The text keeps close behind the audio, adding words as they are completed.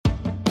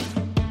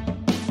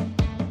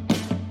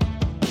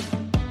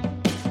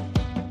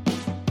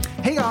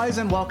Hey guys,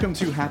 and welcome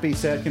to Happy,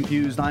 Sad,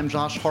 Confused. I'm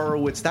Josh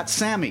Horowitz. That's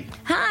Sammy.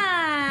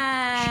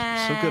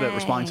 Hi. So good at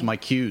responding to my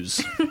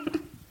cues.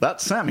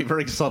 That's Sammy,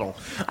 very subtle.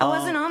 I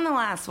wasn't on the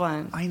last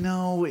one. I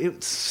know,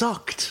 it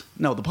sucked.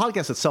 No, the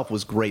podcast itself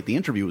was great. The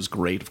interview was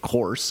great, of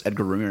course.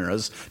 Edgar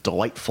Ramirez,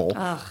 delightful.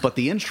 Ugh. But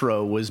the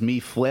intro was me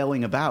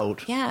flailing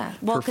about Yeah,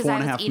 well, for because 4.5 I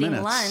was minutes.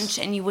 eating lunch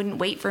and you wouldn't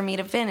wait for me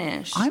to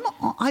finish.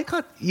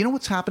 You know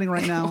what's happening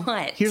right now?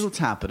 What? Here's what's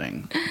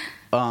happening.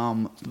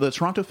 The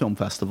Toronto Film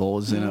Festival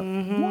is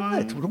in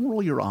what? Don't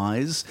roll your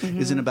eyes.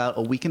 Is in about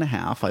a week and a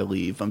half. I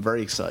leave. I'm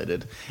very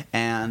excited.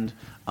 And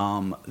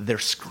they're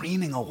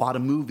screening a lot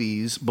of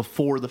movies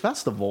before the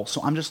festival.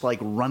 So I'm just like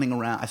running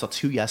around. I saw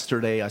 2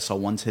 yesterday. I saw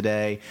 1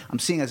 today. I'm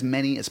seeing as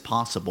many as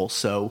possible.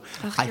 So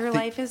Your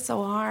life is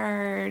so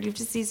hard. You have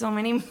to see so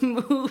many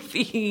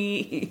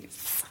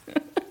movies.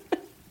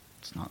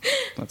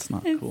 That's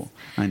not cool.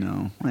 I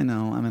know.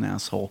 I'm an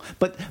asshole.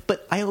 But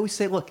I always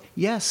say, look,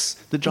 yes,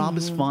 the job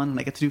is fun and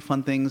I get to do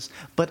fun things,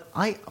 but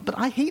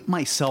I hate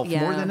myself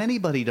more than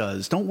anybody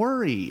does. Don't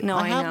worry. No,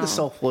 I have know. the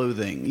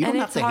self-loathing. You don't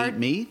have to hate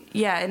me.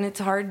 Yeah, and it's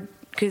hard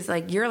because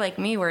like you're like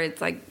me where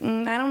it's like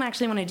I don't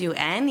actually want to do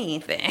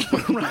anything.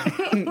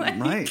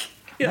 Right.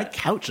 My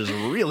couch is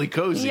really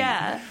cozy.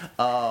 Yeah.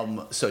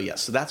 So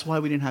that's why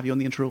we didn't have you on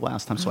the intro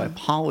last time. So I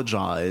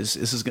apologize.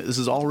 This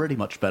is already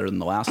much better than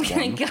the last one.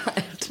 Thank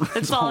God.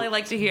 That's all I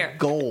like to hear.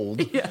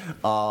 Gold. Yeah.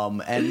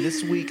 And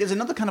this week is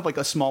another kind of like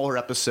a smaller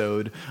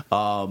episode,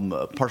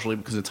 partially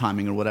because of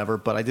timing or whatever.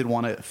 But I did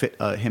want to fit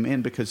him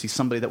in because he's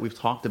somebody that we've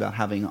talked about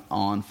having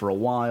on for a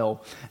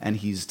while, and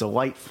he's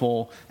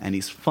delightful, and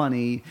he's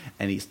funny,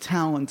 and he's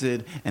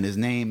talented, and his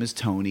name is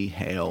Tony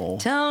Hale.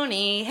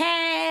 Tony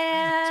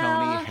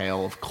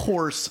Hale, of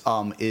course,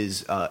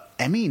 is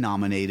Emmy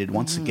nominated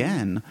once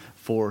again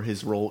for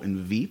his role in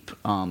Veep.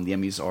 The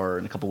Emmys are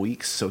in a couple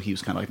weeks, so he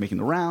was kind of like making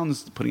the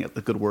rounds, putting out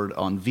the good word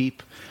on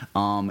Veep,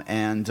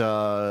 and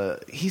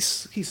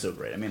he's so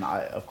great. I mean,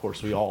 of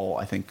course, we all,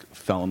 I think,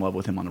 fell in love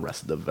with him on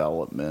Arrested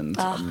Development.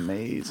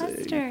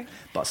 Amazing.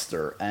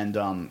 Buster.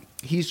 And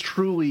he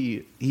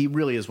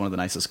really is one of the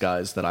nicest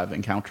guys that I've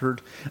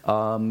encountered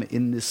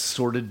in this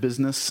sordid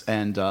business,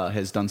 and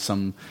has done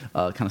some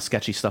kind of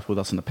sketchy stuff with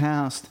us in the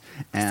past.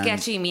 And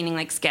sketchy meaning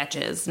like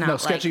sketches,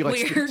 not sketchy, like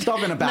weird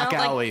stuff in a back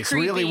alley. Like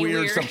creepy, really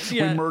weird stuff.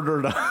 Yeah. We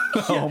murdered a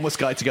homeless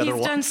guy together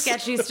He's once. done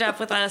sketchy stuff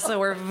with us, so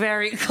we're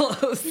very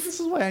close. This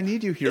is why I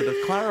need you here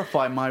to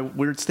clarify my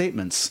weird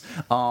statements.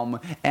 And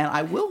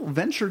I will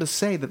venture to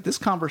say that this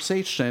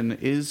conversation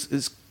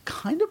is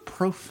kind of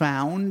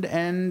profound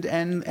and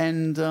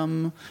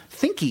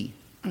thinky.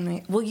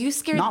 Well, you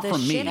scared Not the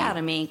from shit me, out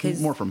of me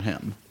because more from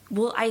him.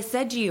 Well, I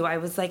said to you, I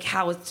was like,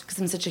 because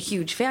I'm such a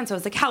huge fan, so I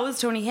was like, how was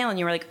Tony Hale? And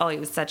you were like, oh, he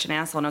was such an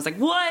asshole. And I was like,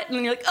 what? And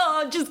you're like,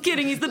 oh, just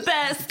kidding, he's the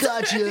best.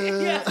 Gotcha.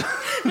 Yeah.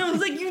 And I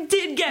was like, you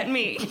did get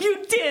me.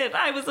 You did.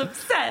 I was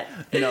upset.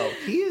 No,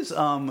 he is.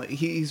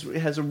 He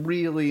has a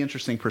really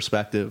interesting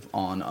perspective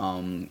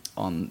on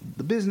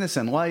the business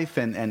and life,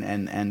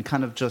 and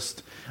kind of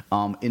just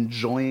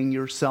enjoying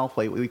yourself.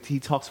 Like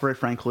he talks very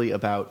frankly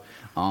about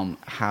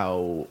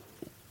how.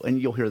 And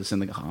you'll hear this in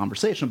the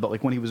conversation, but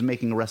like when he was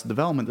making Arrested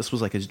Development, this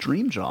was like his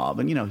dream job,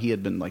 and he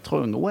had been like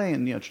toiling away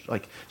and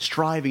like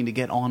striving to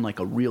get on like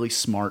a really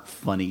smart,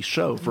 funny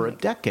show for a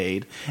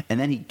decade,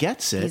 and then he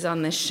gets it. He's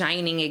on this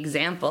shining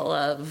example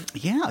of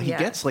he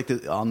gets like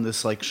on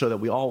this like show that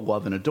we all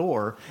love and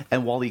adore,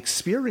 and while the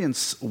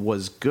experience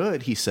was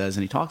good, he says,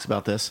 and he talks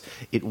about this,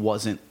 it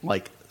wasn't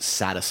like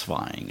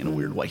satisfying in a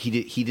weird way.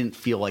 He didn't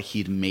feel like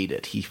he'd made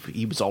it.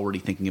 He was already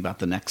thinking about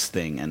the next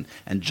thing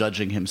and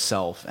judging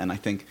himself. And I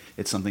think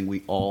it's something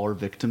we all are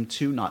victim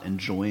to, not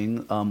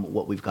enjoying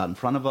what we've got in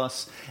front of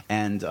us.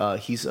 And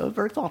he's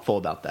very thoughtful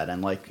about that.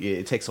 And like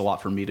it takes a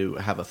lot for me to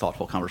have a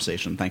thoughtful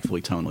conversation.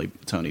 Thankfully,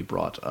 Tony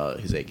brought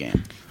his A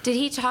game. Did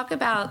he talk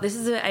about this?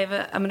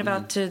 I'm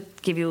about to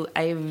give you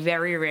a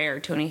very rare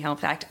Tony Hale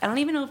fact. I don't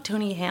even know if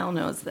Tony Hale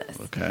knows this.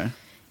 Okay.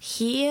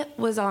 I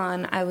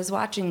was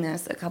watching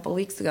this a couple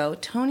weeks ago.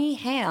 Tony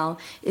Hale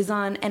is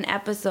on an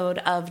episode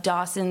of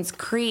Dawson's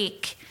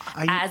Creek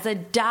as a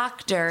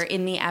doctor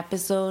in the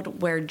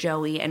episode where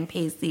Joey and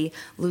Pacey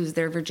lose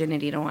their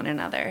virginity to one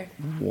another.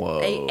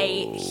 Whoa.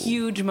 A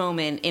huge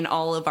moment in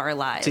all of our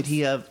lives. Did he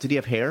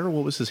have hair?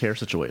 What was his hair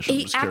situation?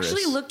 He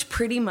actually looked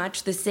pretty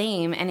much the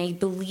same, and I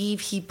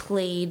believe he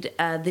played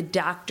the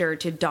doctor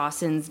to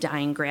Dawson's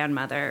dying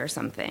grandmother or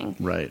something.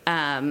 Right.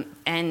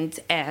 And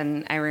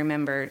I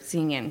remember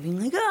seeing it and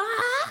being like,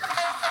 ah!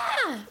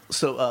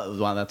 So,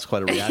 wow, that's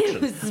quite a reaction.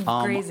 It was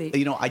crazy.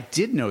 I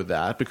did know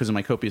that because in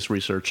my copious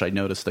research, I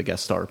noticed the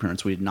guest star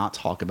appearance. We did not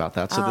talk about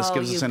that. So this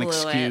gives us an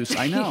excuse.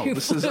 I know.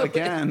 This is,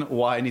 again,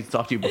 why I need to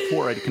talk to you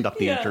before I conduct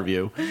the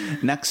interview.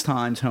 Next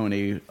time,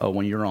 Tony,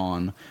 when you're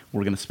on,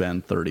 we're going to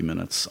spend 30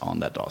 minutes on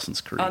that Dawson's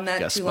Creek. On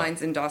that two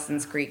lines in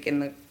Dawson's Creek in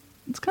the...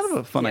 It's kind of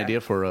a fun idea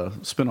for a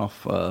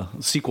spin-off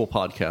sequel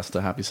podcast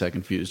to Happy, Sad,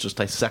 Confused, just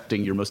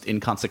dissecting your most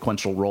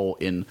inconsequential role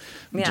in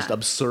just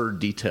absurd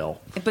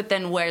detail. But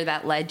then where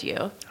that led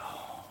you.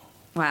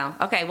 Wow.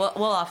 Okay, we'll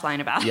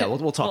offline about it. Yeah,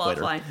 we'll talk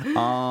later.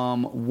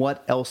 Offline.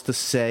 What else to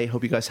say?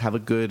 Hope you guys have a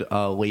good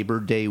Labor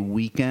Day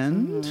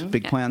weekend. Mm-hmm.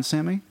 Big plans,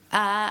 Sammy?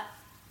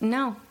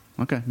 No.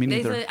 Okay, me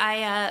neither.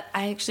 I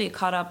actually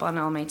caught up on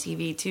all my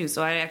TV too,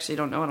 so I actually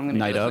don't know what I'm going to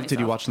do. Night of? Did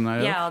you watch the Night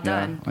of? Yeah, all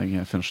done.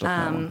 I finished up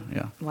that one.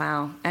 Yeah.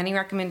 Wow. Any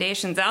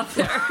recommendations out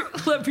there?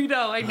 Let me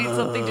know. I need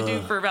something to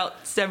do for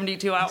about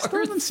 72 hours. I still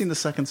haven't seen the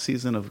second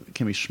season of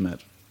Kimmy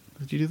Schmidt.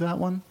 Did you do that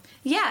one?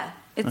 Yeah,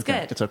 it's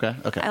good. It's okay?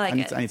 Okay. I like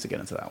it. I need to get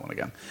into that one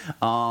again.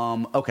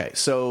 Okay,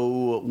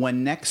 so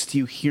when next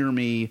you hear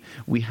me,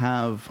 we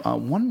have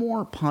one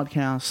more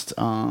podcast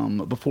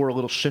before a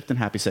little shift in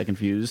Happy Sad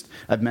Confused.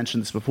 I've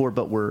mentioned this before,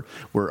 but we're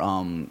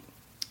kind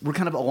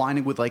of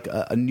aligning with like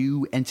a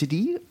new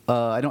entity.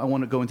 I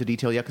want to go into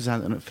detail yet because it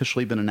hasn't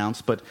officially been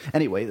announced. But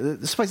anyway,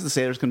 suffice it to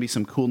say, there's going to be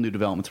some cool new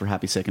developments for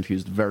Happy Sad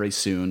Confused very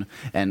soon.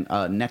 And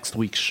next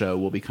week's show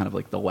will be kind of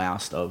like the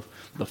last of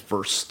the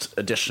first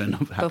edition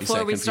of Happy Sad Confused.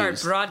 Before we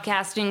start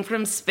broadcasting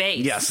from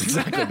space. Yes,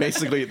 exactly.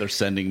 Basically, they're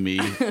sending me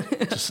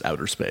just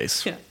outer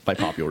space by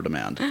popular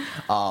demand.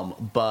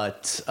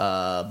 But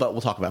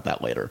we'll talk about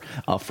that later.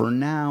 For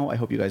now, I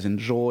hope you guys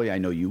enjoy. I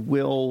know you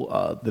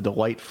will. The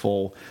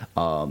delightful,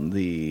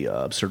 the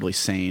absurdly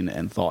sane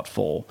and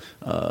thoughtful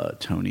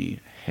Tony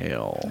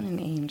Hale. What an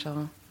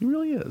angel. He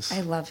really is.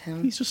 I love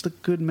him. He's just a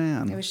good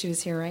man. I wish he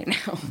was here right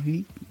now.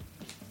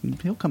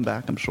 He'll come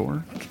back, I'm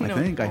sure. No,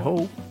 I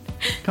hope.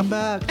 Come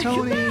back,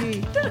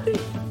 Tony!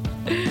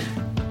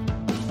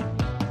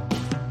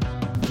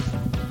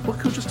 Look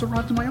who just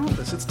arrived in my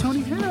office. It's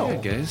Tony Hale.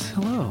 Hey, guys.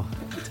 Hello.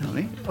 Hey,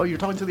 Tony. Oh, you're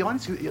talking to the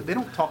audience? They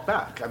don't talk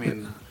back. I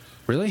mean...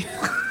 Really?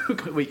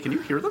 Wait, can you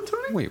hear them,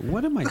 Tony? Wait,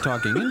 what am I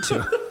talking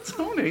into?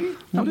 Tony,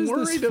 What I'm is this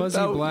worried fuzzy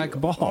about black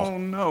you. ball? Oh,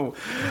 no.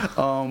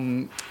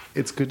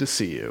 It's good to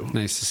see you.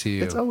 Nice to see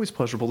you. It's always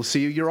pleasurable to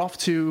see you. You're off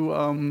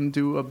to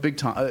do a big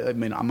time. I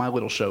mean, my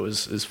little show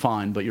is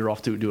fine, but you're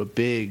off to do a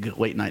big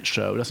late night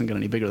show. It doesn't get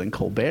any bigger than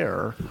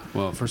Colbert.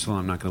 Well, first of all,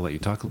 I'm not going to let you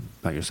talk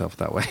about yourself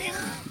that way.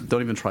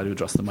 Don't even try to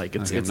adjust the mic.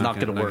 It's not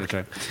going to work.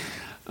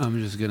 I'm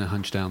just going to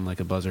hunch down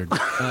like a buzzard.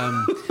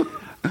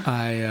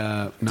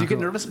 Do you get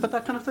nervous about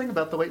that kind of thing,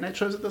 about the late night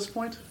shows at this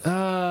point?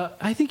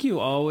 I think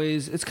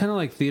it's kind of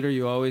like theater.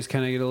 You always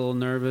kind of get a little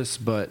nervous,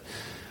 but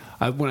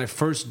I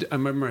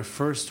remember my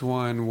first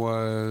one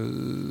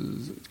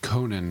was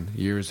Conan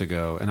years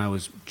ago, and I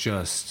was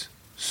just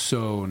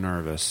so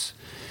nervous.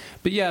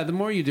 But yeah, the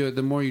more you do it,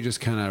 the more you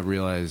just kind of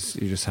realize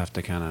you just have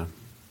to kind of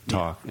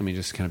talk. I mean,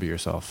 just kind of be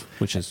yourself,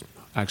 which is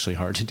actually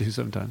hard to do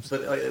sometimes.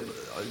 But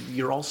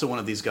you're also one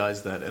of these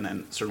guys that,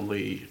 and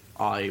certainly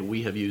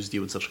we have used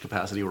you in such a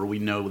capacity where we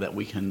know that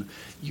we can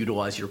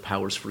utilize your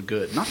powers for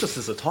good, not just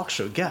as a talk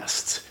show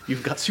guest.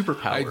 You've got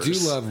superpowers. I do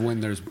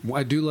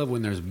love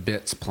when there's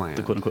bits planned.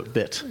 The quote unquote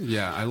bit.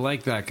 Yeah, I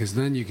like that because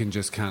then you can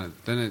just kind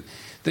of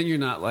then you're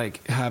not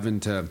like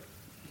having to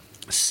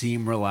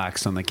seem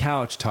relaxed on the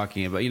couch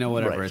talking about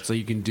whatever. Right. It's like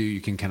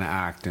you can kind of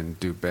act and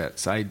do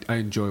bits. I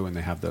enjoy when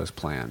they have those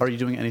planned. Are you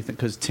doing anything?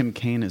 Because Tim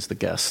Kaine is the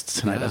guest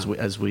tonight. Yeah. as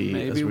we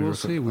we'll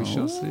see. We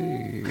shall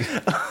see.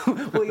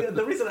 Well, yeah,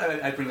 the reason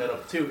I bring that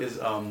up too is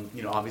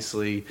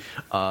obviously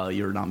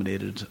you're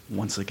nominated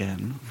once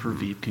again for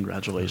Veep.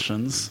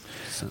 Congratulations.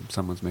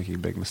 Someone's making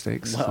big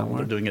mistakes. Well, somewhere.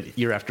 they're doing it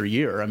year after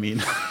year. I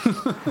mean,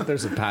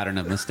 there's a pattern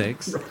of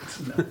mistakes.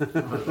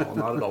 Right. No,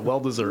 not at all. Well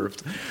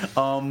deserved.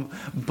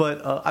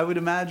 But I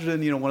would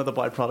imagine, one of the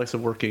byproducts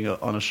of working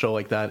on a show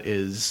like that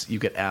is you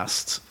get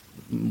asked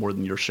more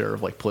than your share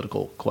of like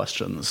political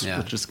questions,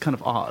 which is kind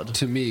of odd.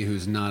 To me,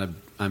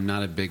 I'm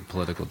not a big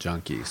political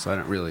junkie, so I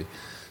don't really.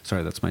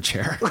 Sorry, that's my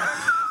chair.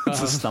 It's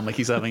his stomach.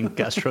 He's having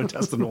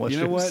gastrointestinal issues.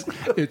 You know what?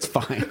 It's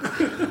fine.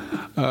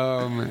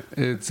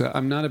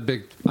 I'm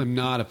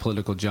not a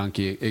political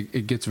junkie.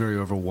 It gets very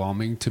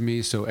overwhelming to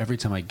me. So every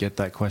time I get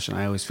that question,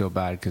 I always feel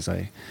bad because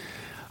I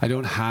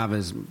don't have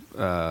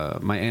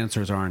my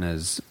answers aren't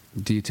as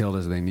detailed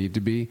as they need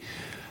to be.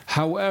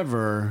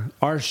 However,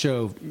 our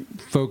show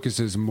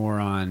focuses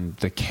more on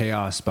the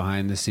chaos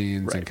behind the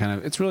scenes and kind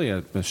of it's really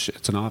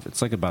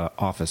it's like about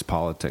office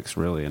politics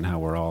really, and how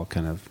we're all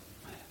kind of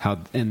how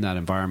in that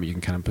environment you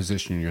can kind of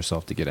position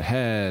yourself to get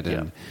ahead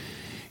and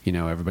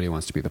everybody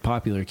wants to be the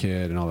popular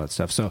kid and all that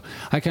stuff. So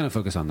I kind of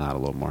focus on that a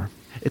little more.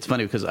 It's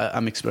funny because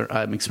I'm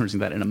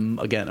experiencing that in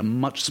a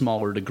much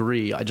smaller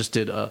degree. I just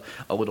did a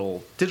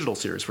little digital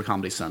series for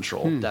Comedy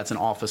Central. That's an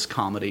office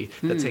comedy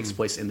that takes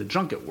place in the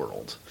junket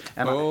world.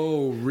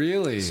 And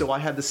really? So I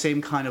had the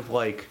same kind of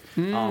like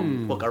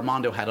look.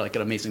 Armando had like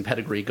an amazing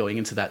pedigree going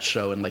into that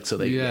show, and like so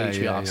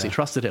HBO obviously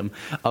trusted him.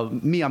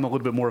 Me, I'm a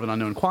little bit more of an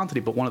unknown quantity.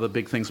 But one of the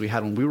big things we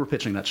had when we were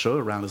pitching that show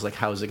around is like,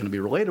 how is it going to be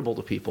relatable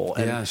to people?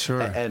 And,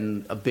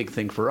 And a big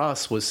thing for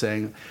us was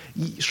saying,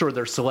 sure,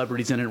 there's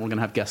celebrities in it. We're going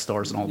to have guest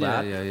stars and all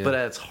that. But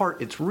at its heart,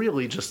 it's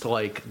really just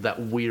like that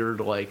weird,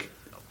 like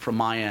from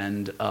my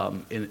end,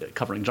 in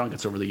covering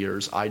junkets over the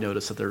years, I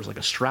noticed that there's like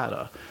a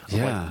strata of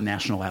like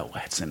national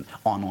outlets and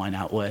online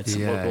outlets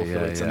and local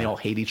affiliates, and they all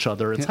hate each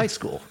other. It's high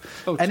school.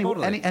 Oh,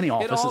 totally. Any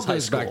office is high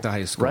school. It all goes back to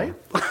high school, right?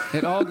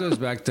 It all goes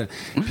back to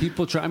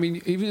people try. I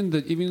mean, even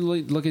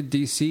look at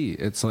DC.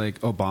 It's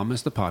like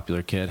Obama's the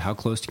popular kid. How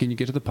close can you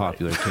get to the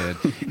popular kid?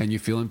 And you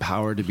feel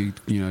empowered to be,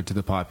 to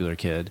the popular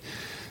kid.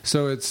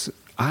 So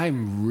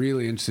I'm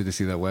really interested to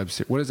see that web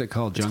series. What is it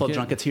called? It's called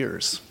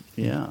Junketeers.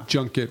 Yeah.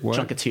 Junket what?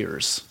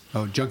 Junketeers.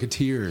 Oh,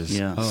 Junketeers.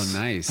 Yes. Oh,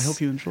 nice. I hope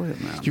you enjoy it,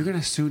 man. You're going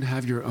to soon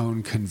have your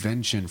own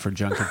convention for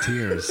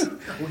Junketeers.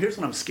 Well, here's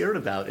what I'm scared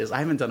about is I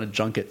haven't done a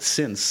junket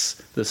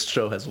since this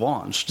show has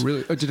launched.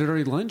 Really? Oh, did it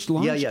already launch?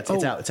 Yeah, it's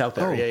out. It's out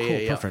there. Oh, yeah, cool.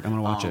 yeah. Perfect. I'm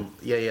going to watch it.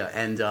 Yeah.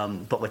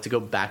 And but like to go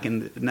back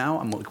in now,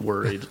 I'm like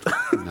worried.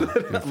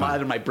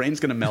 Either my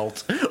brain's going to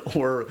melt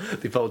or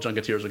the fellow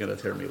Junketeers are going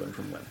to tear me limb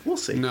from limb. We'll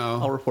see.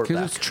 No. I'll report back.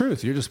 Because it's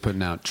truth. You're just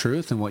putting out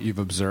truth and what you've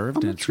observed.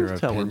 I'm and a it's your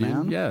truth teller, opinion.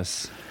 man.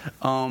 Yes.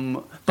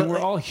 But we're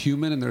all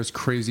human, and there's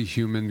crazy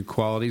human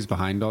qualities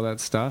behind all that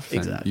stuff.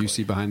 Exactly. And you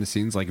see behind the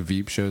scenes, like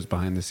Veep shows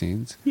behind the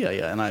scees.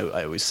 Yeah. And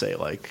I always say,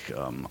 like,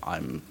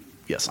 I'm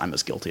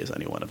as guilty as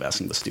anyone of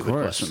asking the stupid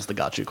questions, the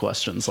got you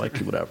questions, like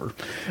whatever.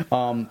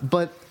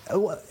 But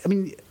I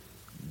mean,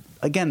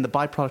 again, the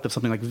byproduct of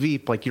something like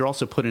Veep, like you're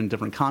also put in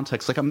different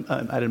contexts. Like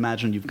I'd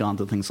imagine you've gone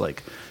to things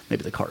like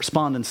maybe the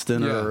Correspondents'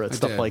 Dinner and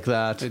stuff like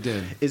that. I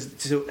did.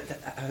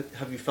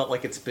 Have you felt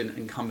like it's been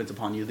incumbent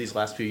upon you these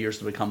last few years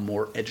to become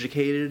more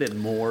educated and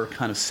more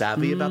kind of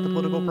savvy about the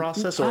political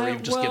process, or have you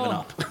just given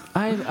up?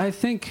 I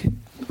think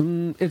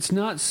it's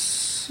not.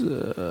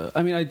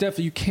 I mean,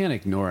 you can't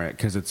ignore it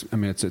because it's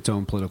its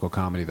own political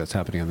comedy that's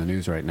happening on the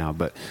news right now.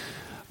 But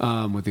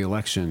with the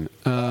election.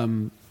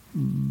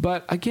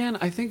 But again,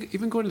 I think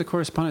even going to the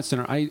Correspondents'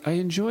 Dinner, I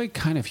enjoy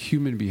kind of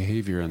human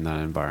behavior in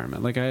that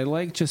environment. Like I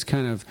like just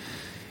kind of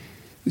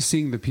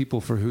seeing the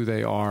people for who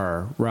they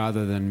are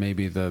rather than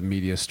maybe the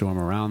media storm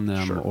around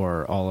them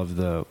or all of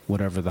the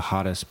whatever the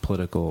hottest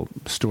political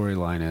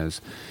storyline is.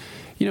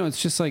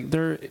 It's just like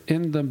they're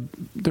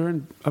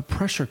in a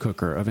pressure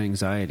cooker of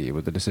anxiety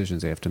with the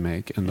decisions they have to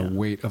make and the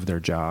weight of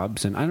their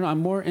jobs. And I don't know, I'm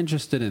more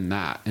interested in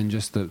that and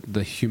just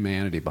the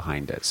humanity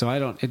behind it. So I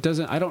don't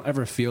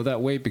ever feel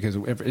that weight because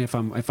if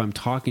I'm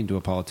talking to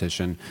a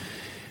politician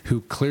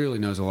who clearly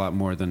knows a lot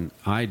more than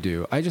I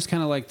do, I just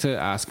kind of like to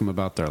ask them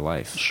about their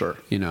life. Sure.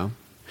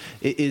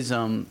 It is,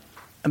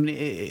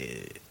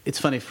 it's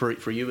funny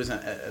for you as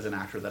an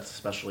actor that's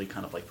especially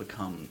kind of like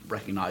become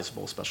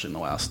recognizable, especially in the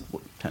last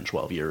 10,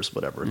 12 years,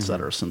 whatever, et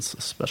cetera,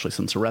 especially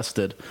since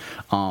Arrested.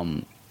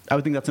 I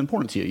would think that's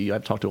important to you.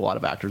 I've talked to a lot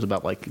of actors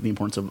about like the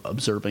importance of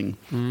observing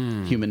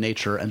human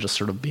nature and just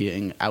sort of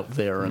being out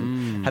there.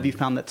 And have you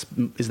found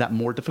is that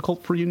more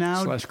difficult for you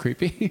now? /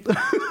 creepy?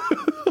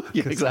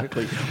 Yeah,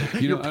 exactly.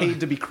 You're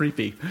paid to be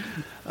creepy.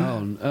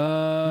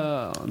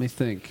 Let me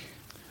think.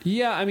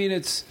 Yeah, I mean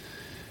it's.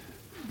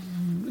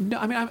 No,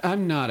 I mean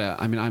I'm not a.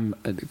 I mean I'm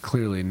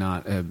clearly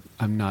not a.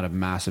 I'm not a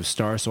massive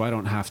star, so I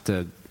don't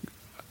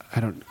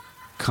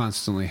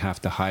constantly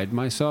have to hide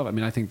myself. I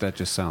mean, I think that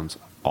just sounds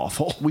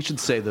awful. We should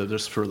say, though,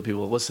 just for the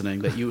people listening,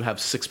 that you have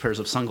 6 pairs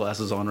of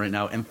sunglasses on right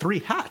now and 3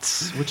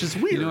 hats, which is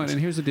weird. You know what? And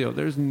here's the deal: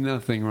 there's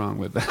nothing wrong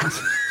with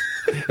that.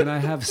 And I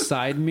have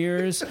side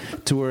mirrors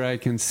to where I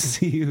can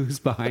see who's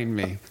behind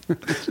me,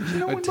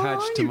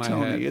 attached to my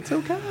head. It's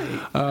okay.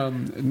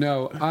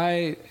 No,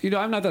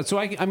 I'm not that. So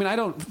I mean, I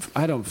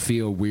don't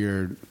feel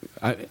weird.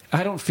 I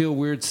don't feel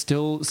weird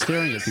still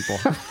staring at people.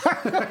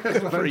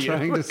 That's what I'm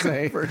trying to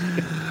say.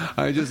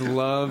 I just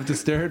love to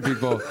stare at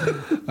people.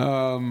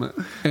 And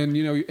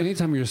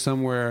anytime you're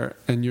somewhere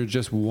and you're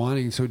just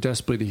wanting so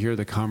desperately to hear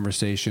the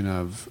conversation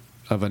of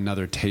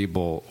another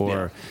table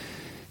or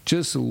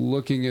just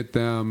looking at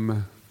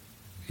them,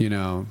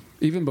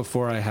 even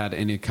before I had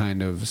any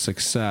kind of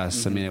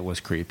success, I mean, it was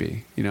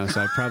creepy,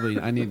 so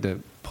I need to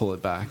pull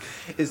it back.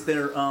 Is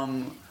there,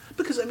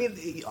 because I mean,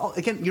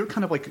 again, you're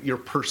kind of like your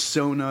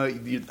persona. I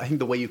think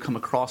the way you come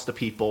across to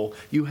people,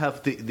 you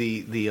have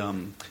the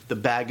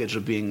baggage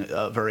of being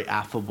a very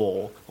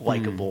affable,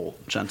 likable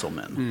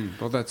gentleman.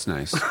 Well, that's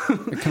nice.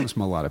 It comes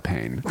from a lot of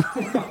pain.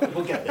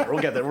 We'll get there.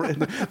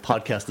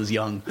 Podcast is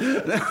young.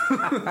 No,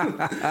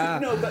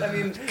 but I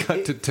mean,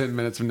 cut to 10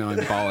 minutes from now,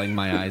 I'm bawling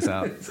my eyes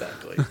out.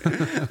 Exactly.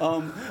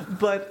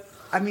 But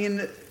I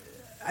mean.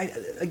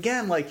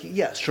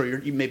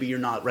 Maybe you're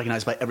not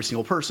recognized by every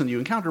single person you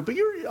encounter, but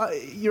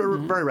you're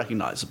very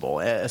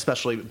recognizable,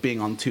 especially being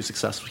on 2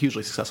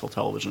 hugely successful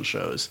television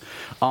shows.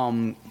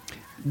 Do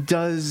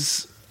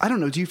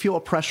you feel a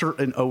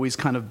pressure in always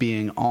kind of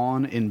being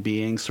on and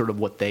being sort of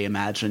what they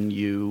imagine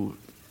you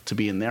to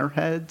be in their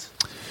heads?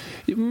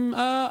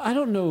 I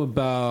don't know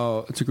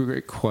about. It's a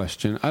great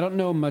question. I don't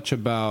know much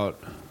about.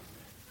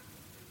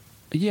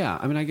 Yeah,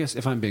 I mean, I guess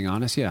if I'm being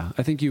honest, yeah,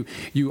 I think you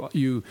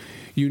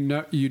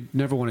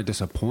never want to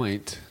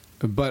disappoint.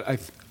 But I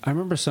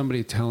remember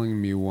somebody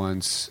telling me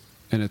once,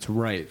 and it's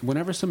right.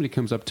 Whenever somebody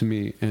comes up to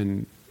me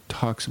and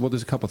talks, well,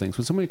 there's a couple things.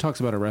 When somebody talks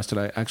about Arrested,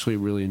 I actually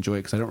really enjoy it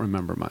because I don't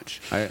remember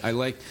much. I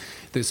like,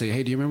 they say,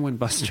 hey, do you remember when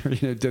Buster,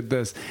 did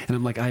this? And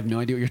I'm like, I have no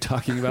idea what you're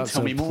talking about,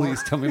 Tell me more.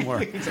 Please tell me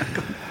more.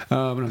 Exactly.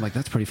 And I'm like,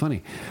 that's pretty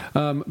funny.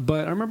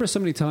 But I remember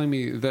somebody telling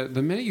me that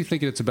the minute you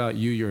think it's about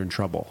you, you're in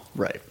trouble.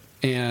 Right.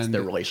 And it's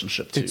their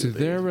relationship, too. It's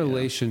their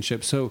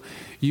relationship. So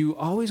you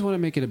always want to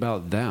make it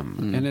about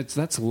them. And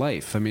that's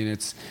life. I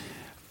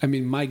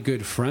mean, my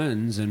good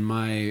friends and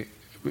my...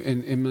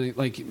 And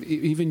like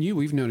even you,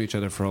 we've known each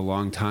other for a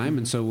long time,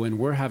 and so when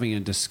we're having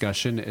a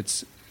discussion,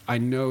 I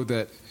know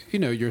that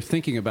you're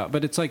thinking about,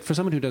 but it's like for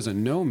someone who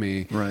doesn't know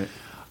me, right?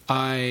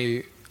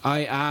 I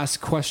ask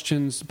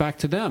questions back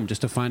to them just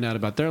to find out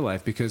about their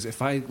life, because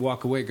if I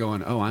walk away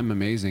going, oh, I'm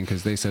amazing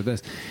because they said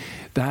this,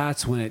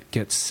 that's when it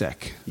gets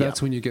sick.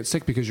 That's when you get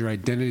sick, because your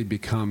identity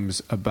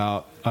becomes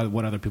about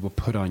what other people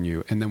put on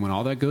you, and then when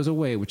all that goes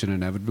away, which it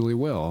inevitably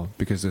will,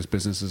 because this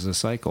business is a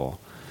cycle,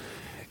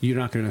 you're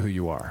not going to know who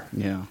you are.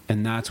 Yeah.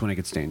 And that's when it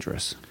gets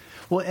dangerous.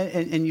 Well,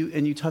 and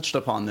you touched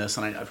upon this,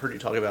 and I've heard you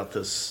talk about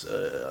this.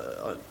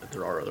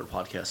 There are other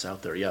podcasts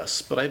out there,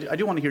 yes. But I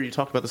do want to hear you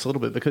talk about this a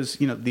little bit, because,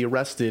 the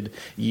Arrested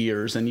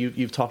years, and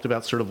you've talked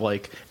about sort of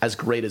like, as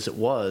great as it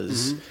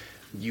was,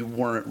 you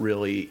weren't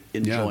really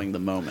enjoying the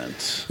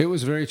moment. It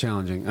was very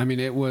challenging. I mean,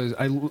 it was...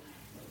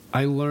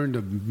 I learned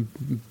a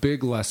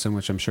big lesson,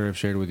 which I'm sure I've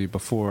shared with you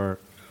before,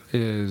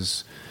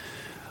 is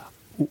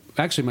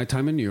actually my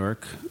time in New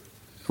York...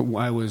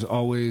 I was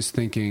always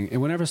thinking,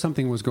 and whenever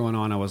something was going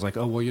on, I was like,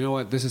 oh, well, you know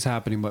what? This is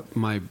happening, but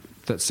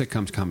that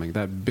sitcom's coming.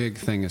 That big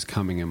thing is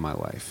coming in my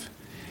life.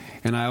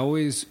 And I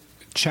always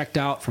checked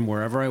out from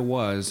wherever I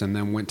was and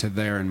then went to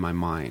there in my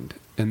mind.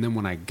 And then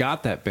when I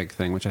got that big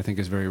thing, which I think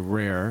is very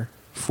rare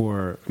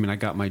I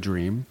got my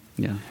dream.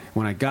 Yeah.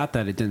 When I got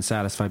that, it didn't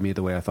satisfy me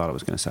the way I thought it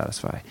was going to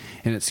satisfy.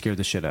 And it scared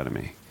the shit out of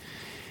me.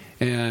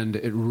 And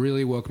it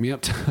really woke me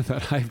up to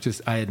that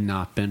I had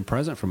not been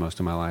present for most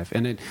of my life.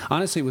 And it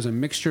honestly was a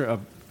mixture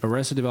of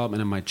Arrested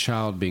Development and my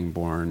child being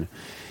born,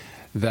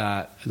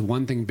 that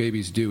one thing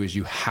babies do is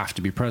you have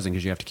to be present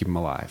because you have to keep them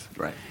alive.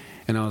 Right.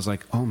 And I was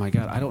like, oh my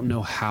God, I don't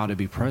know how to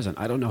be present.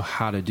 I don't know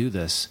how to do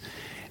this.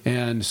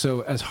 And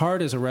so as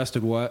hard as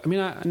Arrested was,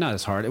 not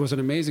as hard. It was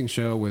an amazing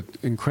show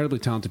with incredibly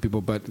talented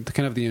people, but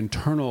the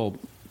internal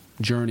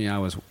journey I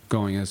was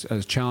going,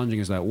 as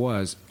challenging as that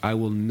was, I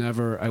would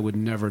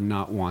never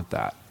not want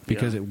that,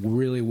 because it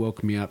really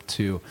woke me up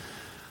to,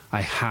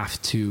 I have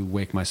to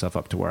wake myself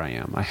up to where I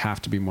am. I have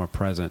to be more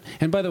present.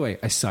 And by the way,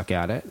 I suck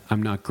at it.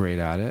 I'm not great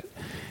at it.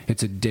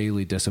 It's a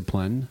daily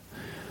discipline,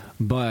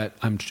 but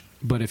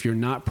if you're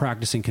not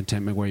practicing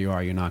contentment where you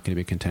are, you're not going to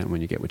be content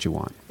when you get what you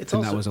want.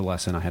 That was a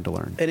lesson I had to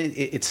learn. And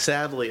it's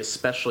sadly,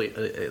 especially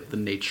the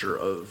nature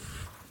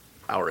of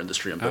our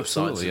industry on both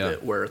sides of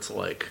it, where it's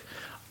like,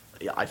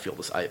 I feel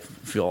this. I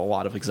feel a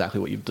lot of exactly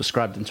what you've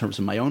described in terms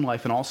of my own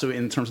life, and also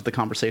in terms of the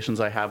conversations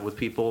I have with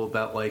people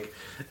about, like,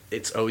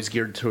 it's always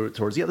geared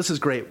towards, this is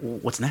great.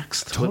 What's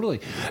next?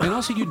 Totally. And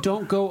also, you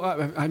don't go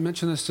up. I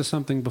mentioned this to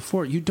something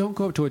before. You don't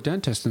go up to a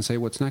dentist and say,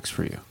 what's next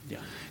for you? Yeah.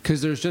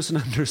 Because there's just an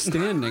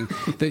understanding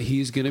that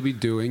he's going to be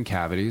doing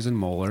cavities and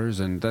molars,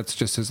 and that's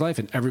just his life,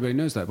 and everybody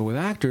knows that. But with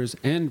actors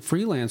and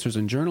freelancers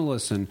and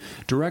journalists and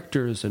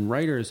directors and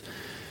writers,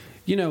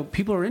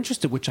 people are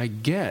interested, which I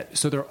get.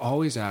 So they're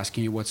always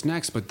asking you what's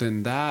next. But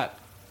then that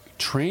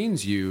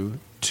trains you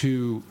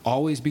to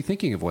always be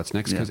thinking of what's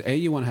next. Because A,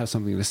 you want to have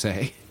something to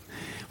say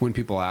when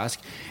people ask.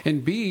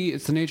 And B,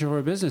 it's the nature of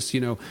our business.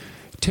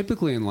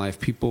 Typically in life,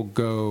 people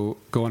go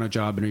on a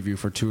job interview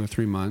for 2 or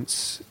 3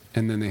 months,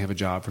 and then they have a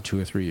job for 2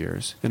 or 3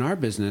 years. In our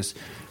business,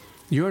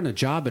 you're in a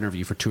job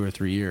interview for 2 or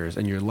 3 years,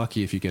 and you're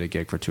lucky if you get a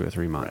gig for 2 or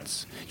 3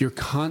 months. Right. You're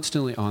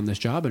constantly on this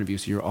job interview,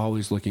 so you're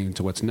always looking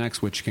into what's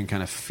next, which can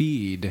kind of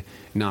feed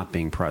not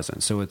being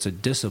present. So it's a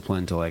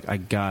discipline to, I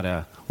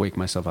gotta wake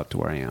myself up to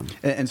where I am.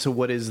 And so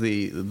what is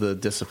the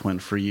discipline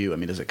for you?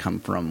 Does it come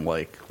from,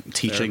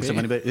 teaching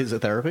somebody? Is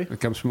it therapy? It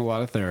comes from a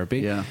lot of therapy.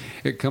 Yeah.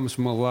 It comes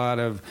from a lot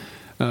of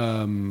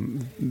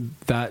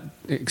that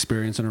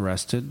experience in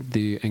Arrested,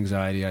 the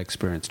anxiety I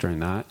experienced during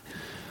that.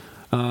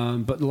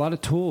 But a lot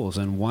of tools,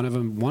 and one of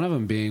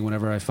them being,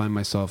 whenever I find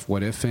myself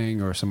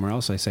what-ifing or somewhere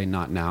else, I say,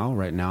 not now.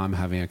 Right now I'm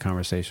having a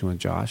conversation with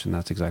Josh, and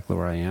that's exactly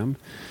where I am.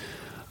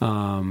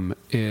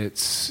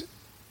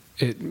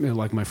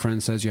 Like my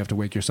friend says, you have to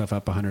wake yourself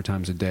up 100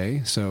 times a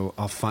day. So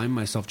I'll find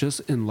myself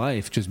just in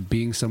life, just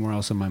being somewhere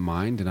else in my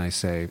mind, and I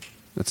say,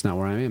 that's not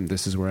where I am.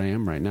 This is where I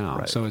am right now.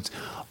 Right. So it's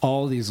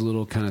all these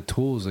little kind of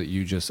tools that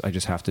I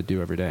just have to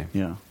do every day.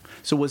 Yeah.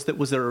 So was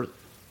there,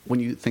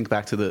 when you think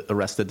back to the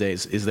Arrested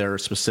days, is there a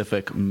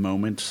specific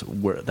moment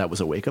where that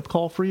was a wake-up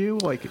call for you,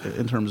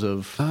 in terms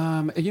of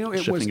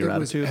shifting your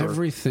attitude? It was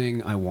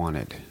everything I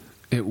wanted.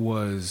 It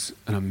was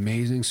an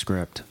amazing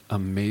script,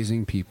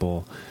 amazing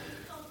people,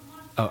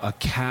 a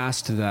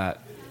cast that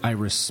I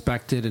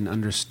respected and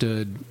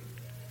understood.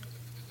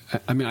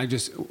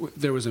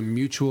 There was a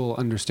mutual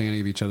understanding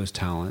of each other's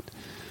talent.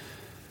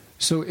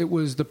 So it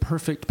was the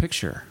perfect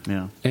picture.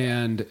 Yeah.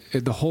 And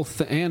the whole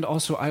thing, and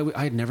also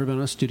I had never been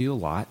on a studio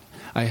lot.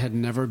 I had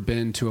never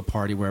been to a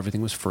party where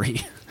everything was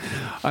free.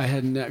 I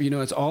had,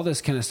 it's all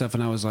this kind of stuff.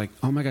 And I was like,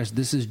 oh my gosh,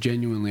 this is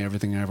genuinely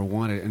everything I ever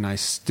wanted. And I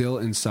still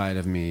inside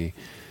of me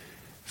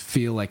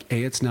feel like,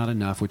 A, it's not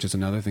enough, which is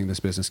another thing this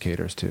business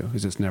caters to,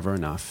 is it's never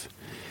enough.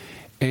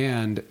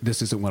 And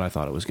this isn't what I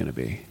thought it was going to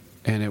be.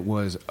 And it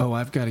was,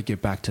 I've got to get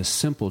back to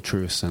simple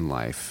truths in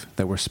life,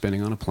 that we're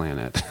spinning on a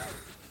planet.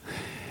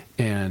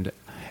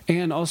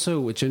 And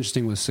also, what's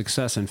interesting with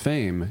success and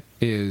fame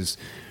is,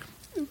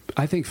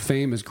 I think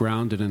fame is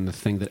grounded in the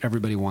thing that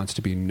everybody wants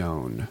to be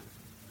known.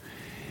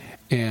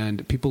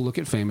 And people look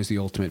at fame as the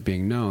ultimate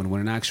being known,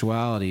 when in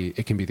actuality,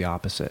 it can be the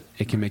opposite.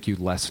 It can make you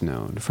less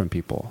known from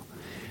people.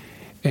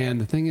 And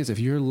the thing is, if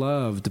you're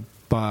loved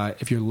by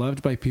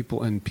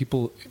people, and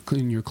people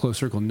in your close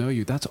circle know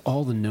you, that's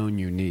all the known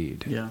you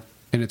need. Yeah.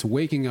 And it's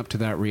waking up to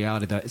that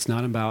reality that it's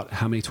not about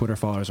how many Twitter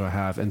followers I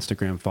have,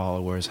 Instagram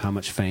followers, how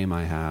much fame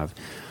I have.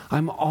 I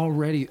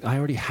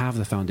already have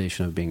the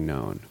foundation of being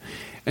known.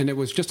 And it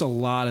was just a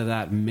lot of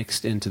that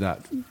mixed into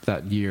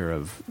that year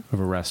of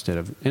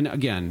Arrested. And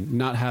again,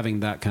 not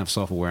having that kind of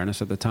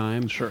self-awareness at the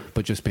time. Sure.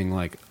 But just being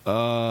like,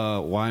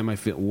 why am I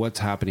what's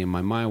happening in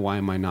my mind? Why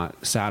am I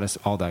not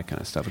satisfied? All that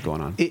kind of stuff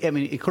going on.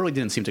 It clearly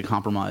didn't seem to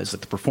compromise the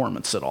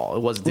performance at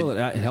all.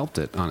 It helped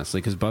it,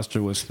 honestly, because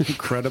Buster was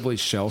incredibly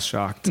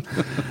shell-shocked,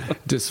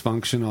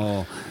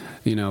 dysfunctional,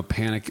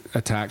 panic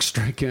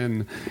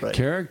attack-stricken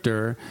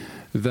character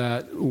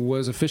that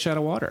was a fish out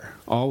of water,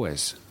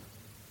 always.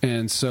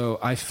 And so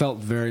I felt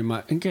very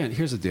much. Again,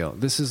 here's the deal.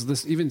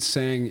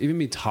 Even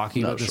me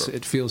talking about this,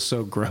 it feels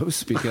so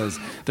gross because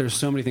there's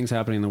so many things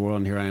happening in the world,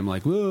 and here I am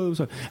like, whoa.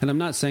 And I'm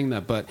not saying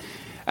that, but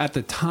at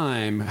the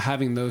time,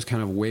 having those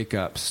kind of wake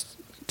ups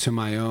to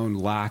my own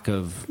lack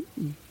of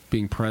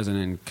being present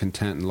and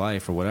content in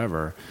life or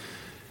whatever,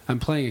 I'm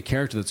playing a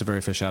character that's a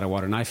very fish out of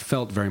water, and I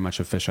felt very much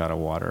a fish out of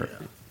water.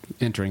 Yeah.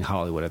 Entering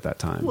Hollywood at that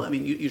time. Well, I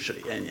mean, you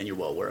should, and you're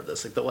well aware of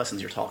this. Like, the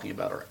lessons you're talking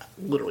about are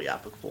literally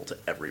applicable to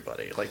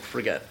everybody. Like,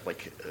 forget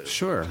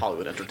sure.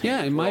 Hollywood entertainment.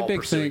 Yeah, and my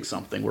big thing,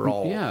 something. We're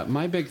all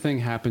my big thing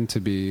happened to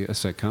be a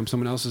sitcom.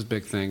 Someone else's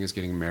big thing is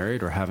getting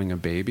married or having a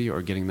baby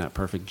or getting that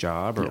perfect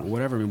job or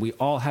whatever. I mean, we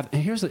all have.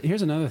 And here's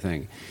another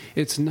thing.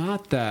 It's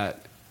not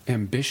that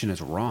ambition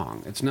is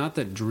wrong. It's not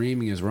that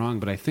dreaming is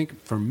wrong. But I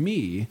think for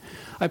me,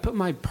 I put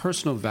my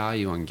personal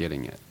value on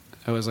getting it.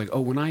 I was like,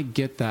 when I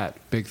get that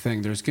big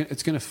thing, it's going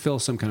to fill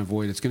some kind of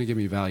void. It's going to give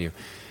me value.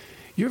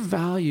 Your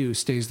value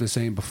stays the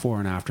same before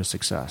and after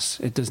success.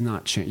 It does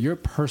not change. Your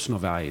personal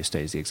value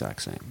stays the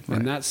exact same. Right.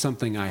 And that's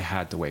something I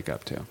had to wake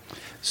up to.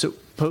 So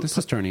this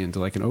is turning into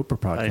like an Oprah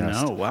podcast.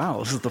 I know. Wow.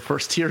 This is the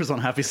first tears on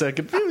Happy Sad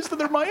Confused,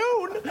 and they're my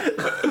own.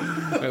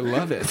 I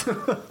love it.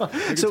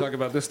 We can talk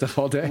about this stuff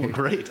all day.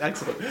 Great.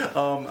 Excellent.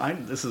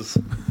 This is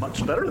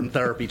much better than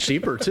therapy,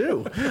 cheaper,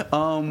 too.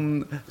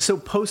 So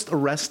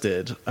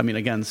post-Arrested, I mean,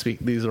 again,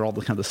 these are all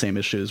the kind of the same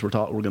issues we're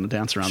going to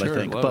dance around, sure, I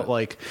think. But,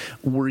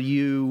 were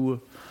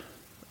you...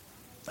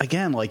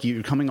 Again,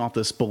 you're coming off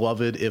this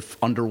beloved, if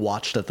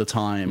underwatched at the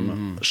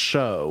time,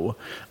 show.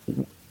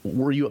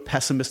 Were you a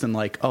pessimist and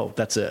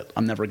that's it,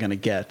 I'm never going to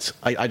get...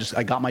 I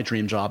got my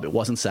dream job. It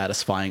wasn't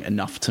satisfying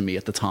enough to me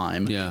at the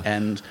time. Yeah.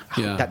 And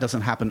that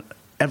doesn't happen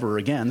ever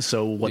again,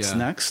 so what's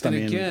next? And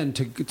again,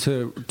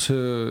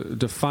 to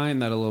define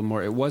that a little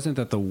more, it wasn't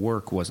that the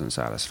work wasn't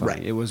satisfying.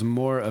 Right. It was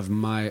more of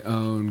my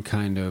own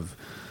kind of...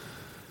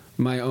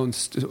 my own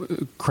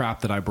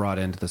crap that I brought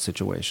into the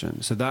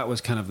situation. So that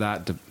was kind of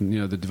that,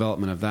 the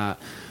development of that.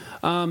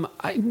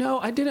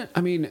 I didn't.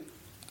 I mean,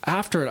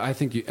 after it, I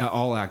think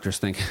all actors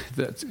think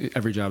that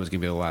every job is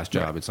going to be the last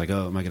job. Right. It's like,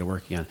 am I going to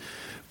work again?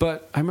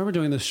 But I remember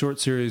doing this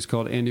short series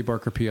called Andy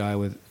Barker PI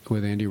with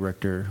Andy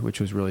Richter, which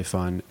was really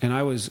fun. And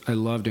I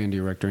loved Andy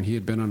Richter, and he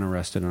had been on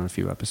Arrested on a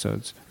few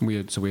episodes, and we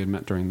had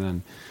met during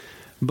then.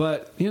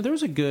 But there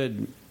was a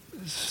good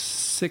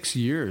 6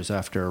 years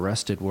after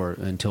Arrested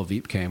until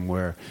Veep came,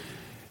 where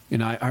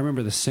I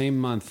remember the same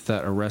month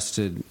that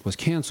Arrested was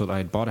canceled, I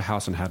had bought a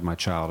house and had my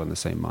child in the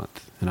same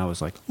month. And I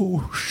was like,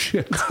 oh,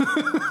 shit.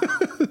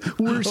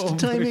 Worst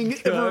timing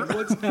ever.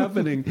 What's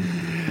happening?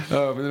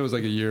 And then it was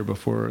like a year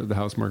before the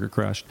house market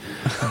crashed.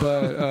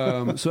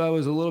 But so I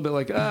was a little bit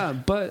like,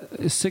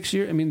 but 6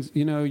 years, I mean,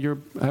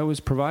 I was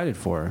provided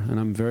for, and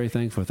I'm very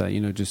thankful for that.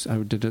 I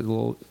did a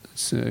little,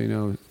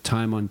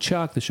 time on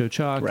Chuck, the show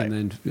Chuck, right.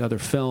 And then other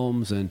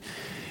films, and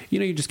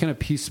you just kind of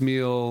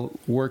piecemeal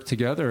work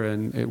together,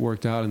 and it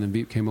worked out. And then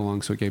Veep came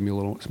along, so it gave me a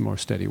little more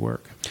steady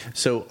work.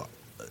 So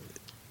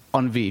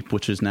on Veep,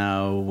 which is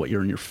now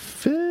you're in your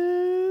fifth?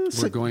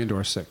 We're going into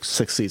our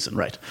sixth season,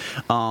 right?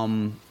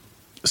 A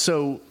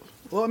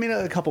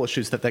couple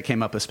issues that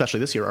came up, especially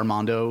this year.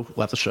 Armando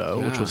left the show,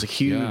 which was a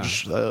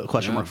huge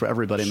question mark for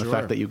everybody, and the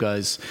fact that you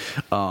guys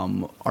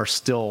are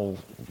still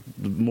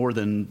more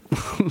than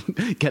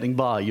getting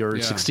by.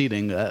 You're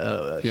succeeding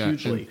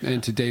hugely.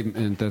 And to Dave,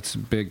 and that's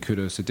big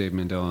kudos to Dave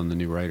Mandel and the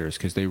new writers,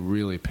 because they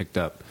really picked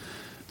up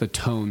the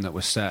tone that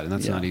was set, and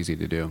that's not easy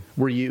to do.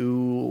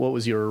 What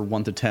was your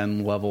 1 to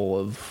 10 level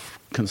of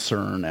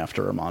concern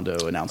after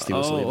Armando announced he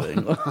was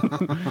leaving.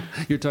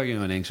 You're talking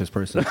to an anxious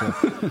person.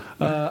 So,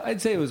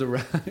 I'd say it was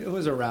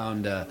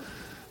around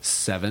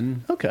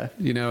 7. Okay.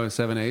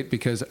 7, 8,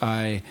 because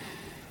I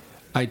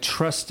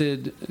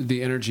trusted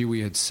the energy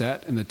we had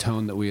set and the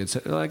tone that we had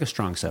set, like a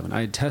strong 7.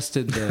 I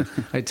tested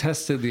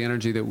the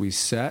energy that we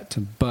set,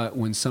 but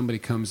when somebody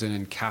comes in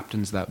and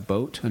captains that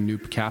boat, a new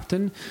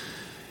captain,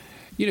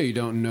 you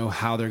don't know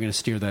how they're going to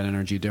steer that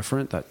energy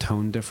different, that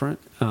tone different.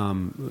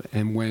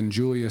 And when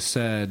Julia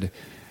said,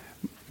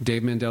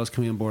 Dave Mandel's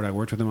coming on board, I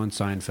worked with him on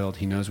Seinfeld,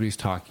 he knows what he's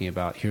talking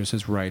about, here's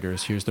his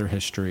writers, here's their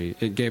history,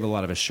 it gave a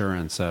lot of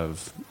assurance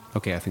of,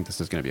 okay, I think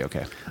this is going to be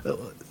okay.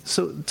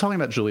 So talking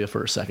about Julia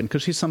for a second,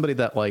 because she's somebody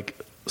that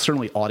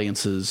certainly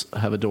audiences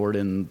have adored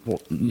in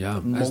multiple,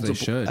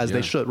 as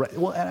they should, right?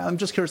 Well, and I'm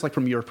just curious,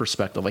 from your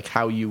perspective,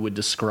 how you would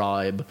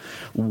describe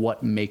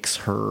what makes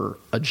her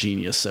a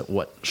genius at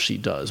what she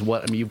does.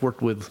 You've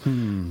worked with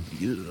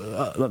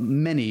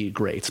many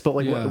greats, but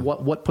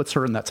what puts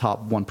her in that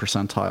top 1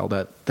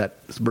 percentile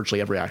that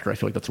virtually every actor I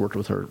feel like that's worked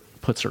with her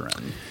puts her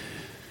in?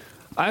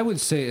 I would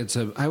say it's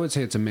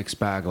a mixed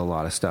bag of a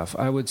lot of stuff.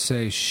 I would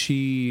say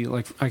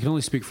I can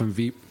only speak from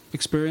Veep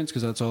experience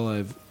because that's all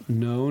I've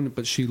known,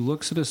 but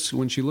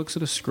when she looks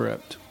at a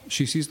script,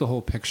 she sees the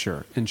whole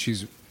picture, and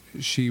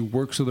she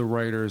works with the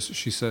writers.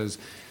 She says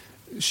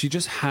she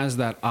just has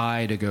that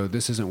eye to go,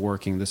 this isn't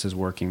working, this is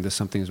working,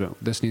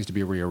 this needs to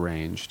be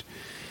rearranged.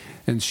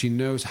 And she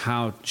knows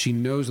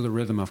the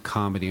rhythm of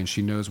comedy, and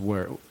she knows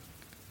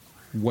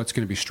what's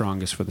going to be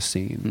strongest for the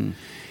scene.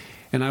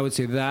 And I would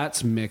say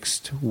that's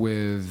mixed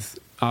with,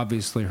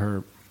 obviously,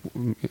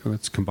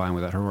 let's combine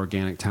with that, her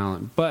organic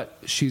talent. But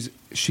she's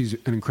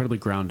an incredibly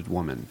grounded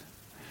woman.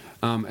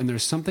 And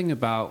there's something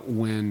about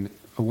when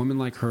a woman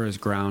like her is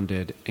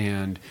grounded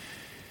and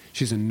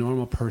she's a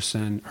normal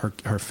person,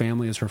 her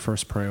family is her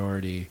first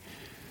priority,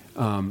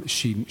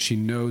 she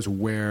knows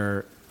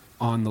where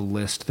on the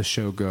list the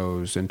show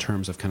goes in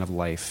terms of kind of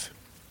life.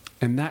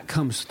 And that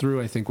comes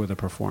through, I think, with a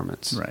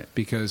performance. Right.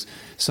 Because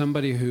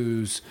somebody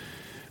who's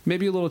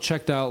maybe a little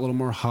checked out, a little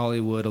more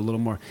Hollywood, a little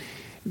more...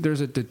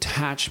 There's a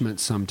detachment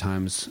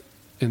sometimes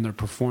in their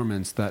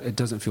performance that it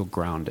doesn't feel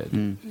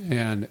grounded.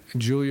 And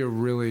Julia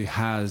really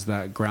has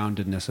that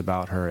groundedness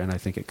about her, and I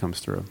think it comes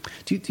through.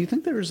 Do you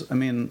think there's...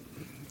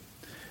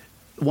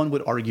 one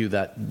would argue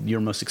that your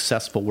most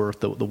successful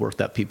work, the work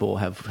that people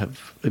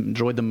have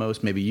enjoyed the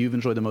most, maybe you've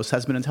enjoyed the most,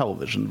 has been in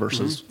television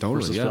versus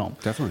film.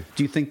 Definitely.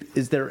 Do you think,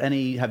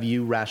 have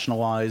you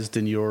rationalized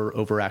in your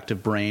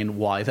overactive brain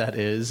why that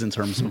is, in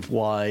terms of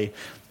why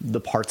the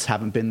parts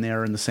haven't been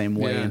there in the same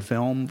way in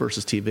film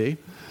versus TV?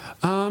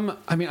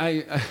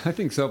 I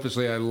think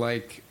selfishly,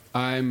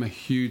 I'm a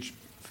huge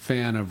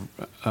fan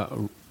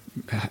of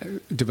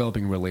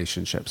developing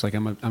relationships.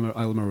 I'm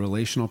a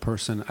relational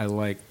person. I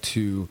like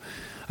the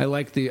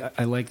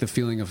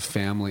feeling of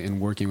family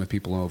and working with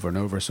people over and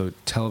over. So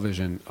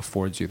television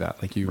affords you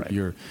that.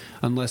 You're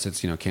unless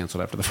it's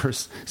canceled after the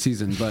first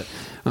season, but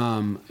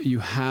you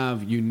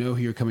know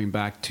who you're coming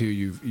back to.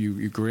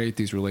 You create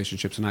these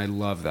relationships, and I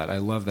love that. I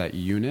love that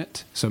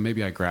unit. So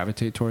maybe I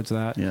gravitate towards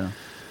that. Yeah.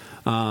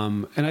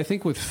 And I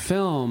think with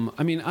film,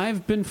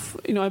 I've been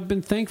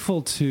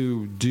thankful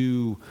to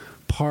do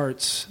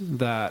parts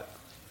that,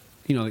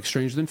 like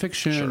Stranger Than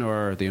Fiction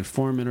or The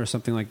Informant or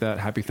something like that,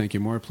 Happy Thank You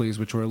More Please,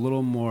 which were a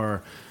little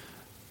more,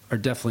 are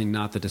definitely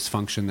not the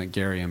dysfunction that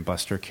Gary and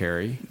Buster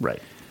carry.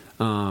 Right.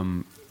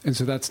 And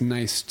so that's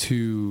nice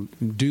to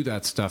do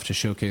that stuff, to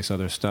showcase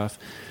other stuff.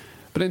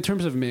 But in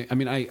terms of me,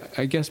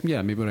 I guess,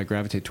 maybe what I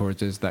gravitate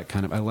towards is that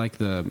kind of, I like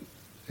the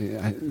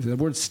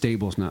word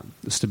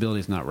stability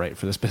is not right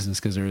for this business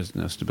because there is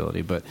no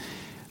stability, but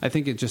I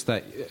think just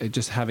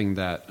having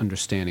that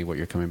understanding what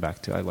you're coming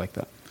back to, I like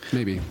that.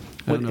 Maybe.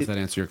 I don't know if that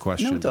answers your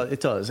question. No,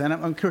 it does. And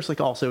I'm curious,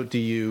 also, do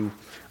you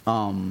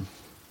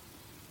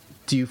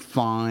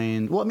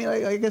find... Well,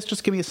 I guess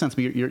just give me a sense.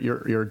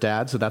 You're a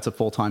dad, so that's a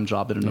full-time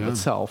job in and of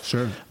itself.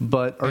 Sure.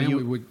 But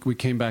we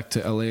came back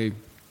to L.A.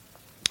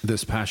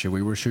 this past year.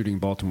 We were shooting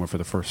Baltimore for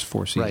the first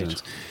 4 seasons.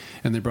 Right.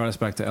 And they brought us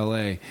back to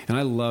L.A. And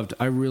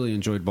I really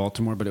enjoyed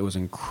Baltimore, but it was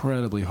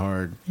incredibly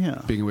hard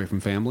being away from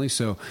family.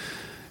 So...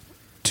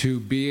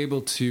 to be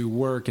able to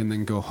work and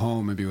then go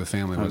home and be with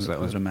family was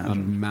a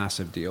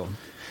massive deal.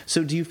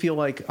 So do you feel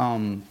like,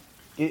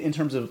 in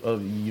terms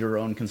of your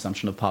own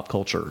consumption of pop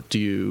culture,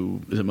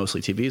 is it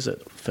mostly TV? Is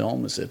it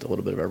film? Is it a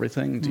little bit of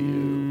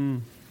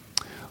everything?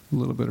 A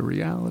little bit of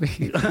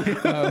reality.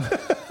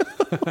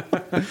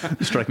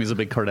 You strike me as a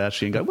big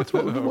Kardashian guy.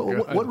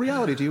 What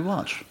reality do you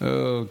watch?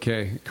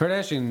 Okay.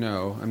 Kardashian,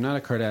 no. I'm not a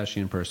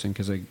Kardashian person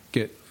because I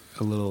get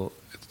a little...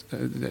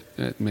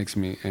 It makes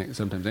me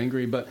sometimes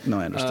angry, but... No,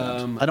 I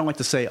understand. I don't like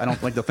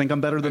to think I'm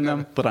better than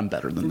them, but I'm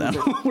better than them.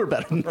 We're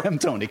better than them,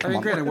 Tony. Come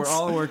on. Granted, we're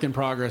all a work in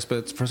progress,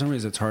 but for some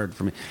reason it's hard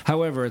for me.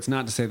 However, it's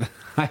not to say that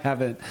I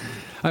haven't...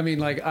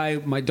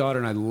 my daughter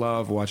and I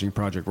love watching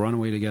Project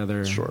Runway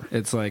together. Sure.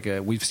 It's like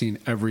we've seen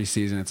every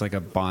season. It's like a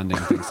bonding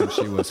thing since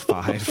she was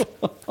 5.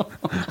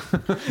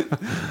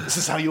 This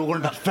is how you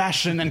learn about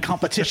fashion and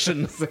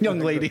competition, young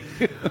lady.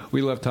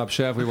 We love Top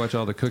Chef. We watch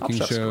all the cooking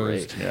Top Chef's shows.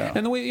 great, yeah.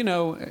 And the way,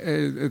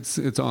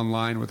 it's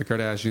online with the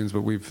Kardashians,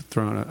 but we've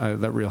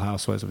thrown that Real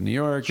Housewives of New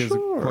York is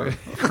quite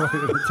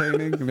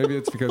entertaining. Maybe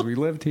it's because we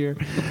lived here.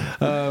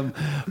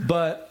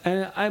 But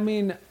I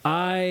mean,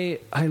 I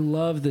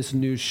love this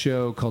new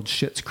show called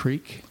Schitt's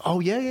Creek. Oh,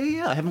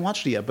 yeah. I haven't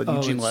watched it yet, but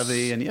Eugene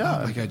Levy and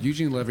Oh my God,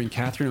 Eugene Levy and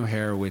Catherine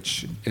O'Hara, who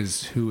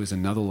is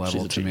another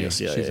level to me.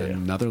 She's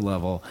another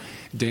level.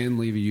 Dan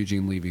Levy,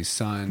 Eugene Levy's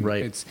son.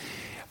 Right.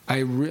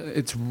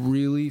 It's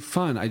really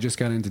fun. I just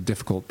got into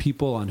Difficult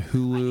People on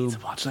Hulu. I need to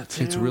watch that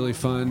too. It's really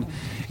fun.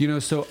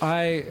 So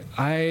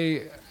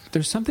I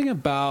there's something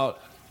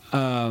about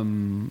I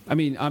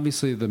mean,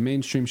 obviously the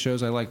mainstream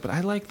shows I like, but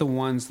I like the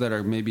ones that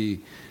are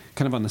maybe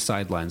kind of on the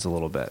sidelines a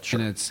little bit. Sure.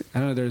 And I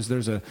don't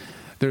know,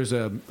 there's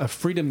a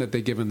freedom that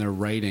they give in their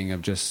writing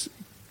of just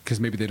because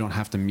maybe they don't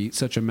have to meet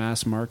such a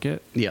mass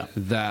market. Yeah.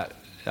 That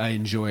I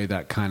enjoy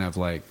that kind of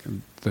like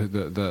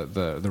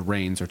the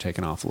reins are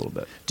taken off a little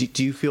bit.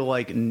 Do you feel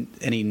like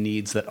any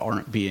needs that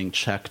aren't being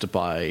checked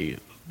by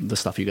the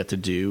stuff you get to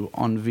do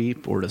on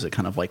Veep, or does it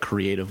kind of like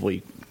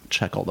creatively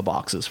check all the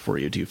boxes for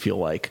you? Do you feel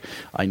like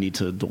I need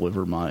to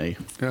deliver my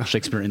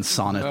Shakespearean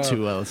sonnet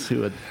to a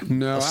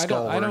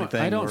skull or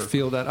anything? I don't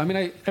feel that. I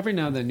mean, every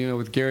now and then,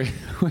 with Gary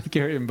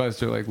and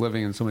Buster like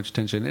living in so much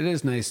tension, it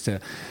is nice to,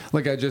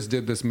 like, I just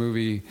did this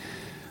movie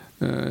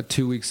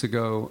 2 weeks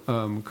ago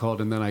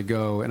called And Then I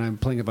Go, and I'm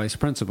playing a vice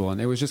principal,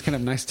 and it was just kind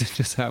of nice to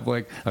just have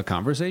like a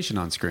conversation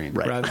on screen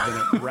rather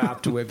than it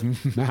wrapped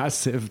with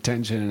massive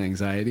tension and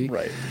anxiety.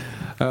 Right.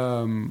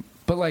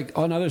 But like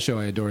another show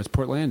I adore is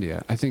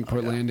Portlandia. I think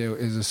Portlandia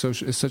is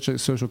such a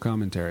social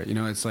commentary.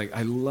 It's like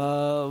I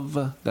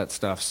love that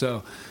stuff.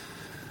 So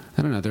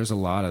I don't know. There's a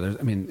lot of.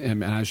 I mean,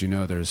 and as you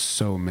know, there's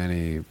so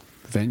many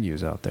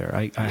venues out there.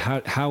 I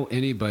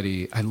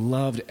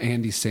loved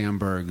Andy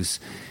Samberg's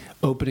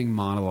opening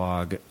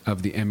monologue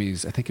of the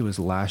Emmys. I think it was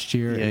last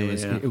year.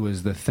 It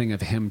was the thing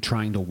of him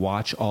trying to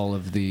watch all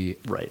of the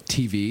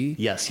TV.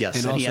 Yes.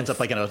 And he ends up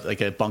like in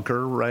a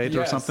bunker, right,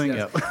 or something.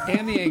 Yes. Yeah.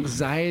 And the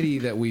anxiety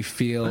that we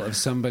feel of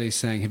somebody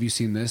saying, "Have you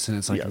seen this?" And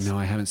it's like, "No,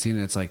 I haven't seen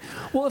it." It's like,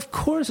 well, of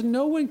course,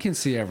 no one can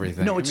see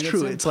everything. No, it's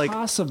true. It's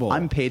impossible.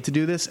 Like I'm paid to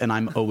do this, and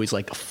I'm always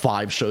like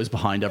 5 shows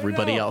behind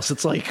everybody else.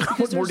 It's like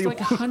what more do you? Like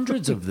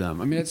hundreds of them.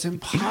 I mean, it's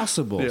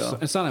impossible. Yeah.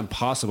 It's not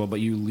impossible,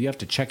 but you have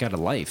to check out a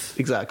life.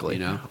 Exactly.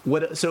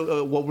 What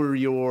were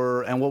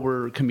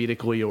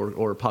comedically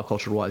or pop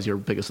culture wise your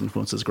biggest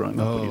influences growing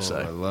up? Would you say?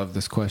 I love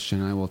this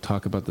question. I will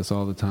talk about this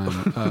all the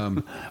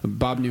time.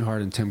 Bob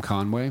Newhart and Tim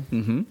Conway.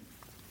 Mm-hmm.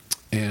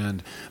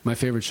 And my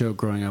favorite show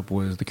growing up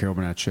was The Carol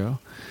Burnett Show.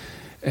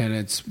 And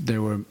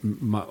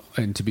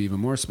and to be even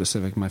more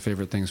specific, my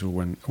favorite things were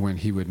when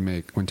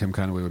Tim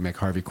Conway would make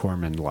Harvey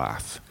Korman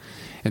laugh,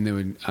 and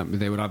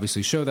they would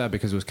obviously show that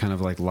because it was kind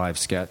of like live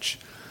sketch.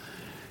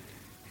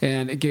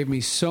 And it gave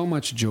me so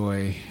much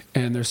joy.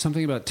 And there's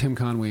something about Tim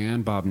Conway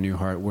and Bob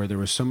Newhart where there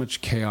was so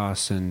much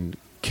chaos and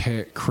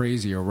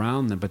crazy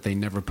around them, but they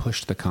never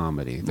pushed the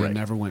comedy. They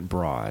never went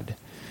broad.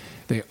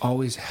 They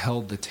always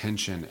held the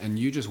tension. And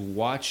you just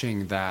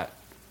watching that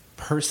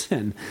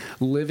person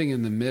living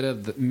in the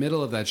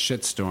middle of that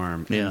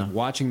shitstorm and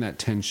watching that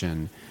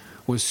tension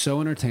was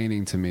so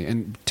entertaining to me.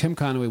 And Tim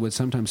Conway would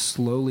sometimes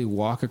slowly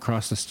walk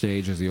across the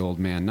stage as the old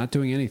man, not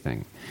doing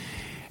anything.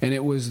 And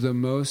it was the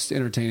most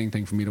entertaining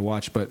thing for me to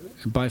watch, but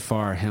by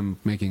far him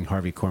making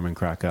Harvey Korman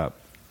crack up.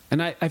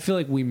 And I feel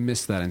like we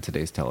miss that in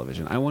today's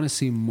television. I want to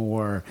see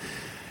more.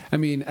 I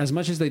mean, as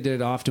much as they did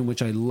it often,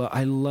 which I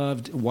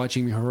loved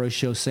watching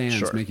Horatio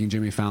Sands making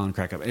Jimmy Fallon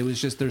crack up. It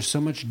was just, there's so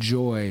much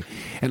joy.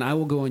 And I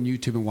will go on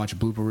YouTube and watch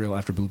blooper reel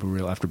after blooper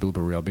reel after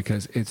blooper reel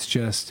because it's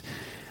just,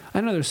 I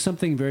don't know, there's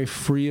something very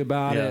free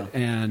about it.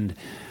 And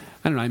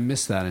I don't know. I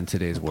miss that in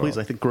today's world. Please,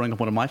 I think growing up,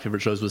 one of my favorite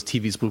shows was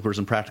TV's Bloopers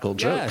and Practical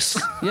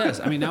Jokes. Yes.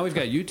 I mean, now we've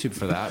got YouTube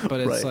for that, but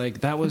it's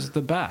like that was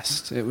the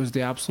best. It was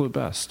the absolute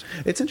best.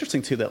 It's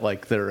interesting too that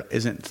like there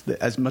isn't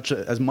as much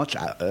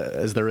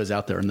as there is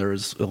out there, and there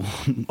is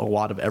a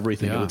lot of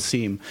everything. It would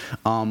seem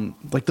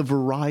like the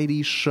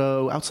variety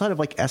show outside of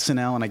like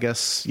SNL, and I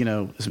guess I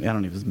don't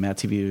know if Mad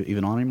TV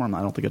even on anymore.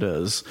 I don't think it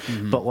is,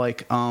 but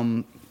like.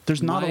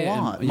 There's not a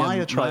lot.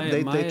 Maya tried.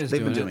 They've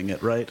been doing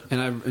it, right?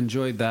 And I've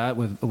enjoyed that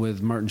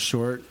with Martin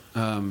Short.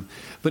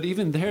 But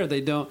even there,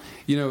 they don't.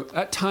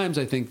 At times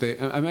I think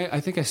I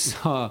think I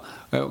saw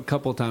a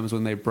couple times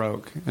when they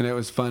broke, and it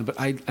was fun. But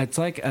it's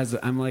like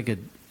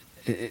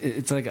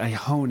I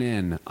hone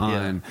in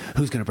on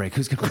who's going to break,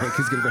 who's going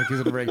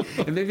to break.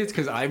 And maybe it's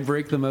because I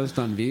break the most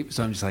on Veep,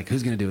 so I'm just like,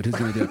 who's going to do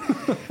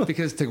it?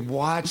 Because to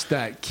watch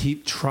that,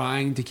 keep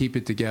trying to keep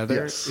it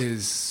together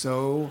is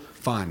so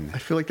fun. I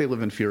feel like they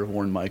live in fear of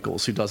Warren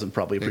Michaels, who doesn't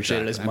probably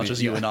appreciate it as much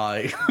as you and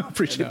I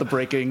appreciate the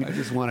breaking. I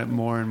just want it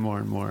more and more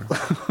and more.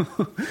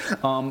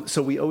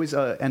 So we always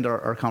end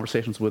our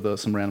conversations with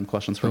some random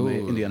questions from the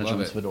Indiana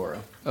Jones fedora.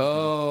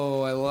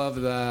 Oh, I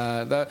love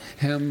that.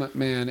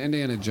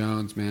 Indiana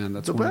Jones, man,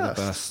 that's one of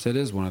the best. It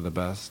is one of the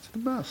best. The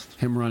best.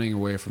 Him running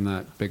away from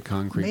that big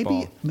concrete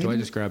ball. Do I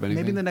just grab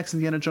anything? Maybe in the next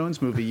Indiana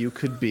Jones movie, you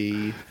could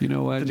be you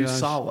know what, the new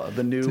Sala,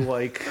 the new,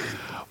 like...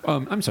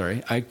 I'm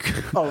sorry.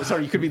 Oh,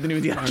 sorry, you could be the new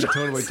Indiana Jones. I'm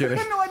totally kidding.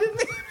 No, I didn't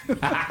mean...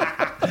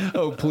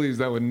 Oh, please,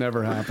 that would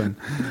never happen.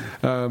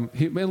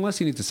 Unless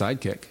he needs a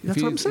sidekick.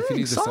 That's what I'm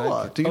saying,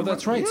 Sala. Oh,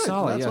 that's right,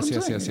 Sala. Yes.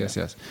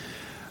 Yes.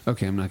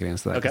 Okay, I'm not going to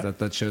answer that because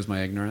that shows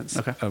my ignorance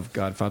of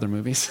Godfather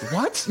movies.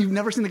 What? You've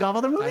never seen the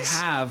Godfather movies? I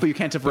have. But you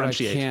can't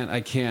differentiate.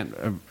 I can't.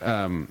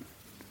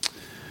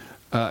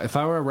 If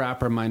I were a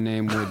rapper, my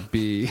name would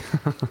be...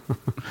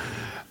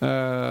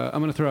 I'm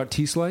going to throw out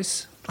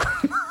T-Slice.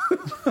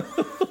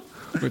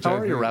 How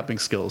are your rapping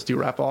skills? Do you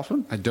rap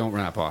often? I don't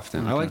rap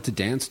often. Okay. I like to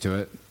dance to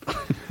it.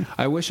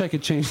 I wish I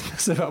could change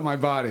this about my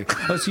body.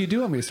 Oh, so you do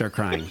want me to start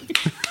crying?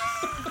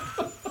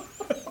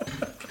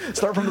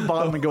 Start from the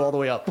bottom and go all the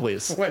way up,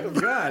 please. Oh, my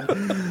God.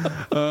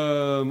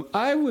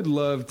 I would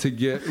love to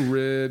get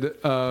rid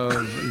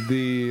of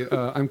the...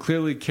 I'm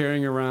clearly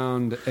carrying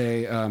around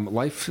a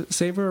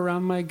lifesaver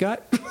around my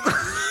gut.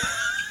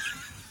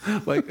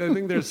 Like, I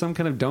think there's some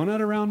kind of donut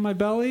around my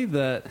belly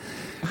that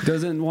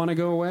doesn't want to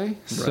go away.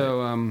 Right.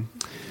 So...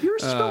 You're a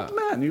svelte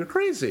man. You're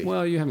crazy.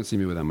 Well, you haven't seen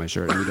me without my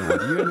shirt. And you don't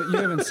want, you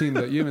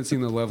haven't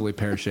seen the lovely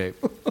pear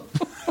shape,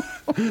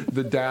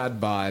 the dad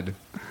bod.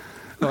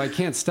 Oh, I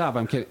can't stop.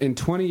 I'm kidding. In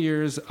 20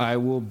 years, I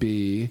will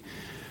be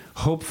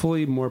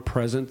hopefully more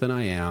present than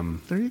I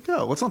am. There you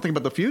go. Let's not think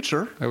about the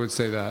future. I would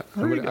say that.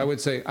 I would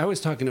say. I was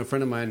talking to a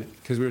friend of mine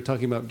because we were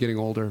talking about getting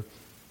older,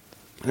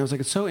 and I was like,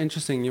 it's so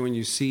interesting when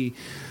you see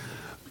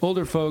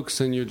older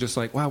folks and you're just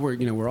like, wow,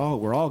 we're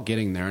all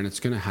getting there, and it's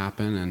going to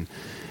happen,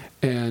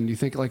 and you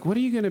think, like, what are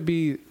you going to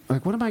be,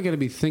 like, what am I going to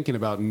be thinking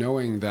about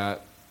knowing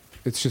that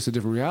it's just a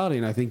different reality?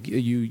 And I think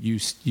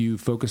you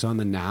focus on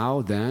the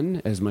now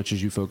then as much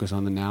as you focus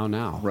on the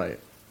now. Right.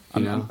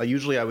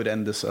 Usually I would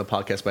end this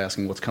podcast by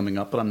asking what's coming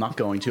up, but I'm not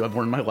going to. I've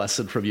learned my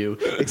lesson from you,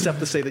 except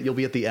to say that you'll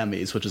be at the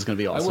Emmys, which is going to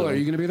be awesome. I will. Are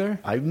you going to be there?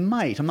 I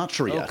might. I'm not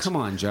sure yet. Oh, come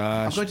on,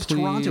 Josh. I'm going to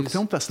Toronto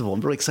Film Festival.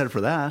 I'm really excited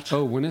for that.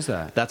 Oh, when is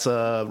that? That's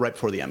right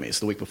before the Emmys,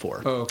 the week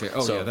before. Oh, okay.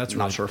 Oh, so yeah, that's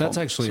not sure. That's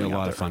actually a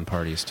lot of fun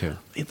parties, too.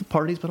 The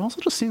parties, but also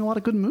just seeing a lot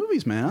of good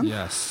movies, man.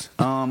 Yes.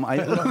 I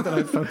love that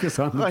I focus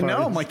on the parties. I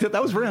know. I'm like,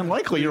 that was very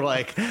unlikely. You're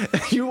like,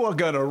 you are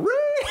going to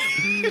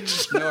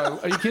rage. No,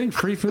 are you kidding?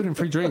 Free food and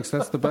free drinks.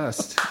 That's the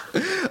best.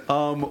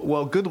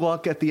 Well, good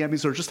luck at the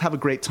Emmys, or just have a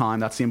great time.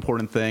 That's the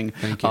important thing.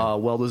 Thank you.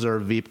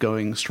 Well-deserved. Veep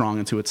going strong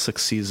into its 6th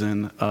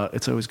season.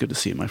 It's always good to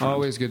see you, my friend.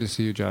 Always good to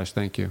see you, Josh.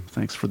 Thank you.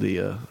 Thanks for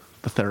the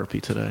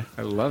therapy today.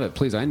 I love it.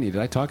 Please, I need it.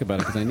 I talk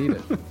about it because I need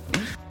it.